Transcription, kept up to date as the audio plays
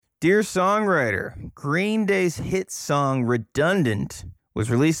Dear Songwriter, Green Day's hit song Redundant was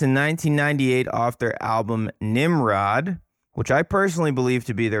released in 1998 off their album Nimrod, which I personally believe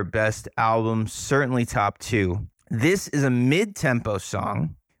to be their best album, certainly top 2. This is a mid-tempo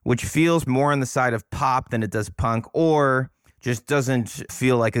song, which feels more on the side of pop than it does punk, or just doesn't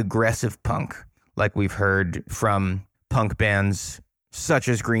feel like aggressive punk, like we've heard from punk bands such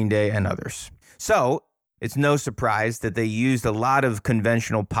as Green Day and others. So it's no surprise that they used a lot of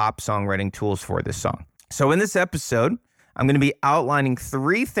conventional pop songwriting tools for this song. So in this episode, I'm going to be outlining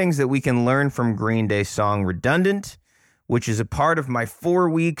 3 things that we can learn from Green Day's song Redundant, which is a part of my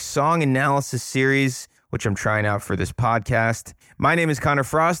 4-week song analysis series, which I'm trying out for this podcast. My name is Connor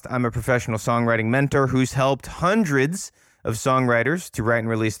Frost. I'm a professional songwriting mentor who's helped hundreds of songwriters to write and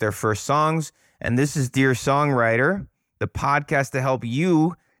release their first songs. And this is Dear Songwriter, the podcast to help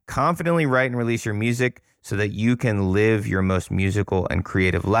you confidently write and release your music so that you can live your most musical and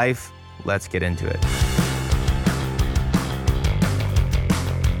creative life. Let's get into it.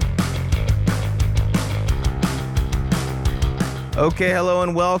 Okay, hello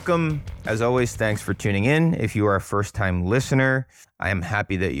and welcome. As always, thanks for tuning in. If you are a first-time listener, I am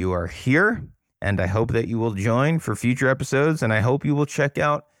happy that you are here, and I hope that you will join for future episodes, and I hope you will check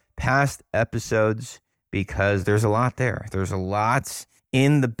out past episodes because there's a lot there. There's a lot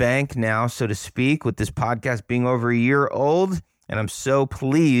in the bank now, so to speak, with this podcast being over a year old, and I'm so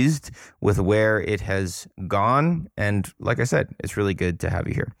pleased with where it has gone, and like I said, it's really good to have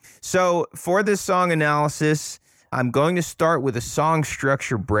you here. So for this song analysis, I'm going to start with a song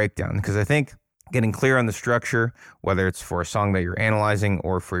structure breakdown because I think getting clear on the structure, whether it's for a song that you're analyzing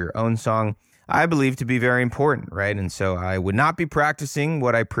or for your own song, I believe to be very important, right? And so I would not be practicing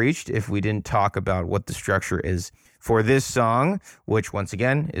what I preached if we didn't talk about what the structure is for this song, which once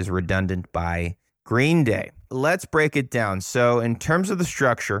again is Redundant by Green Day. Let's break it down. So in terms of the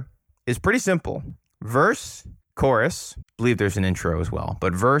structure, it's pretty simple. Verse, chorus, I believe there's an intro as well,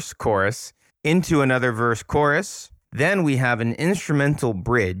 but verse, chorus, into another verse, chorus. Then we have an instrumental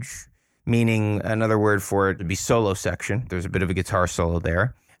bridge, meaning another word for it to be solo section. There's a bit of a guitar solo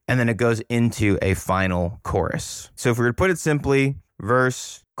there. And then it goes into a final chorus. So if we were to put it simply,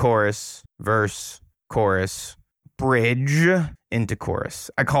 verse, chorus, bridge into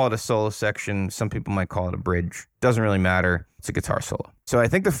chorus. I call it a solo section. Some people might call it a bridge. Doesn't really matter. It's a guitar solo. So I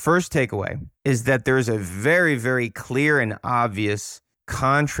think the first takeaway is that there's a very, very clear and obvious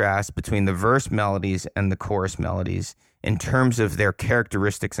contrast between the verse melodies and the chorus melodies in terms of their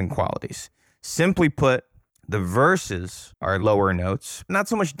characteristics and qualities. Simply put, the verses are lower notes, not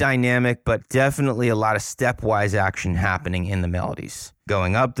so much dynamic, but definitely a lot of stepwise action happening in the melodies.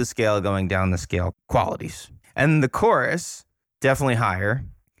 Going up the scale, going down the scale, qualities. And the chorus, definitely higher,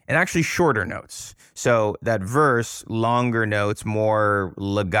 and actually shorter notes. So that verse, longer notes, more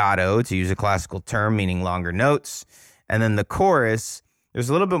legato, to use a classical term, meaning longer notes. And then the chorus, there's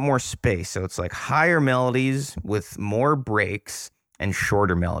a little bit more space. So it's like higher melodies with more breaks and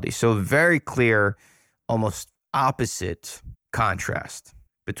shorter melodies. So very clear, almost opposite contrast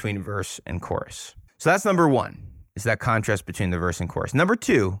between verse and chorus. So that's number one, is that contrast between the verse and chorus. Number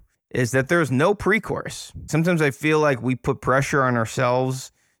 2 is that there's no pre-chorus. Sometimes I feel like we put pressure on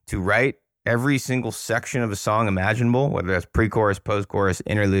ourselves to write every single section of a song imaginable, whether that's pre-chorus, post-chorus,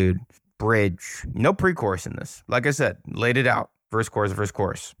 interlude, bridge. No pre-chorus in this. Like I said, laid it out. Verse,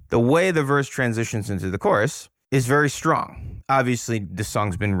 chorus. The way the verse transitions into the chorus is very strong. Obviously, this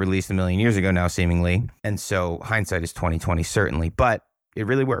song's been released a million years ago now, seemingly, and so hindsight is 20/20, certainly, but it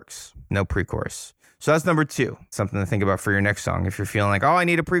really works. No pre-chorus. So that's number 2, something to think about for your next song. If you're feeling like, oh, I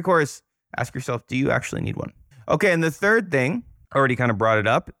need a pre-chorus, ask yourself, do you actually need one? Okay, and the third thing, already kind of brought it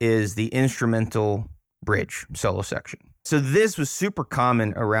up, is the instrumental bridge solo section. So this was super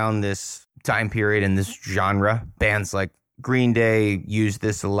common around this time period in this genre. Bands like Green Day used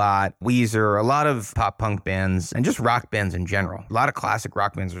this a lot. Weezer, a lot of pop punk bands, and just rock bands in general. A lot of classic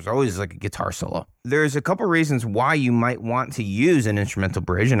rock bands, there's always like a guitar solo. There's a couple reasons why you might want to use an instrumental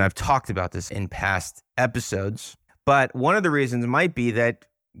bridge, and I've talked about this in past episodes. But one of the reasons might be that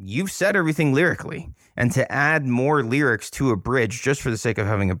you've said everything lyrically, and to add more lyrics to a bridge just for the sake of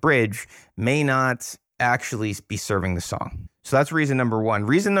having a bridge may not actually be serving the song. So that's reason number 1.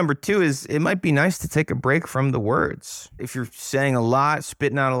 Reason number 2 is it might be nice to take a break from the words. If you're saying a lot,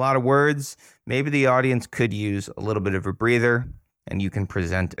 spitting out a lot of words, maybe the audience could use a little bit of a breather, and you can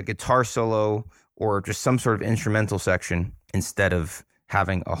present a guitar solo or just some sort of instrumental section instead of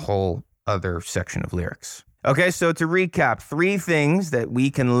having a whole other section of lyrics. Okay, so to recap, 3 things that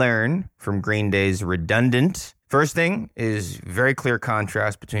we can learn from Green Day's Redundant. First thing is very clear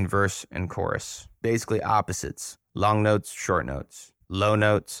contrast between verse and chorus. Basically opposites. Long notes, short notes. low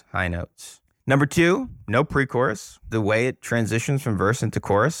notes, high notes. Number 2, no pre-chorus. The way it transitions from verse into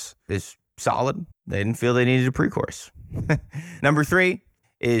chorus is solid. They didn't feel they needed a pre-chorus. Number 3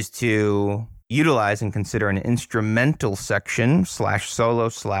 is to utilize and consider an instrumental section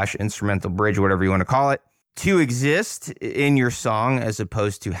 /solo/instrumental bridge, whatever you want to call it, to exist in your song as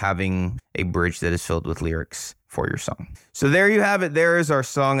opposed to having a bridge that is filled with lyrics for your song. So there you have it. There is our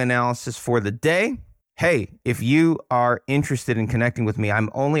song analysis for the day. Hey, if you are interested in connecting with me, I'm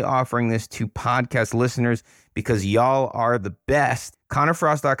only offering this to podcast listeners because y'all are the best.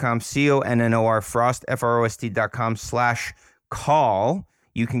 ConnorFrost.com, CONNOR, Frost, FROST.com/call.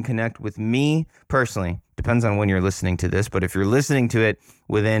 You can connect with me personally. Depends on when you're listening to this, but if you're listening to it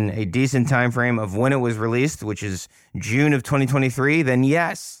within a decent time frame of when it was released, which is June of 2023, then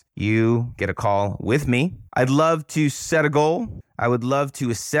yes, you get a call with me. I'd love to set a goal. I would love to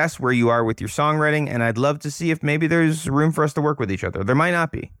assess where you are with your songwriting, and I'd love to see if maybe there's room for us to work with each other. There might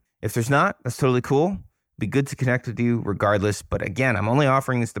not be. If there's not, that's totally cool. Be good to connect with you regardless. But again, I'm only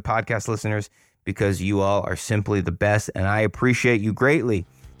offering this to podcast listeners because you all are simply the best, and I appreciate you greatly.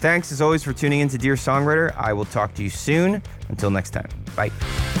 Thanks, as always, for tuning in to Dear Songwriter. I will talk to you soon. Until next time. Bye.